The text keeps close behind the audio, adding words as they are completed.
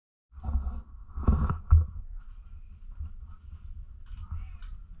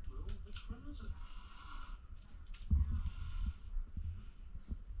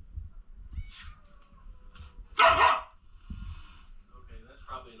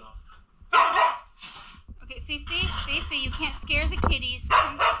Okay, Fifi, you can't scare the kitties.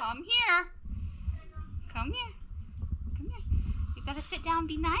 Come here. Come here. Come here. You gotta sit down and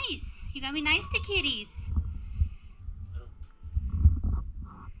be nice. You gotta be nice to kitties.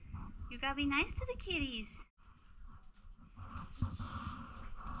 You gotta be nice to the kitties.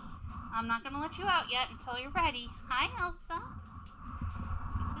 I'm not gonna let you out yet until you're ready. Hi, Elsa.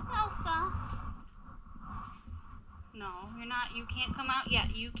 This is Elsa. No, you're not. You can't come out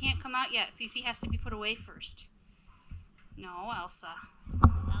yet. You can't come out yet. Fifi has to be put away first. No, Elsa.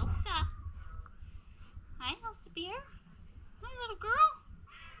 Elsa. Hi, Elsa Bear. Hi, little girl.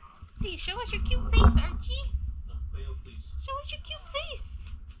 Hey, show us your cute face, Archie. Show us your cute face.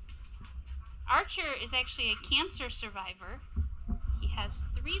 Archer is actually a cancer survivor. He has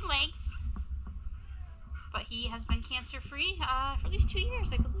 3 legs, but he has been cancer-free for at least 2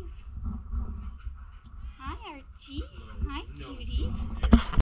 years, I believe. Hi, Archie. Hi, cutie.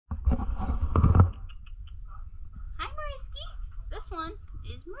 Hi, Mariska. This one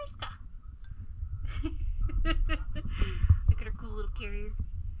is Mariska. Look at her cool little carrier.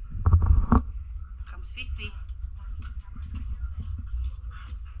 Comes Fifi.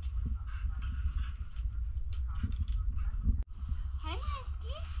 Hi,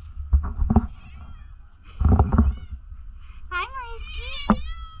 Mariska. Hi, Mariska.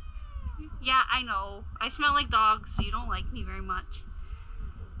 Yeah, I know. I smell like dogs, so you don't like me very much.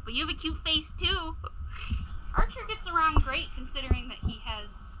 But you have a cute face, too. Archer gets around great, considering that he has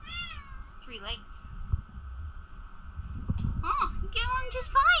 3 legs. Oh, you get along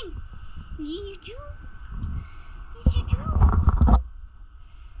just fine. Yeah, you do. Yes, you do.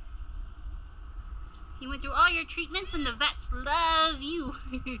 You went through all your treatments, and the vets love you.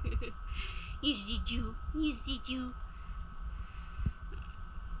 Yes, they do. Yes, they do.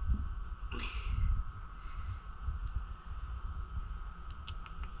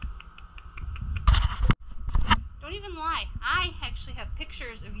 Don't even lie. I actually have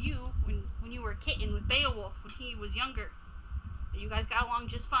pictures of you when you were a kitten with Beowulf when he was younger. You guys got along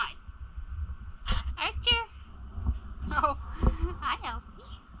just fine. Archer. Oh, hi,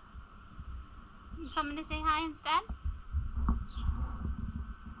 Elsie. You coming to say hi instead?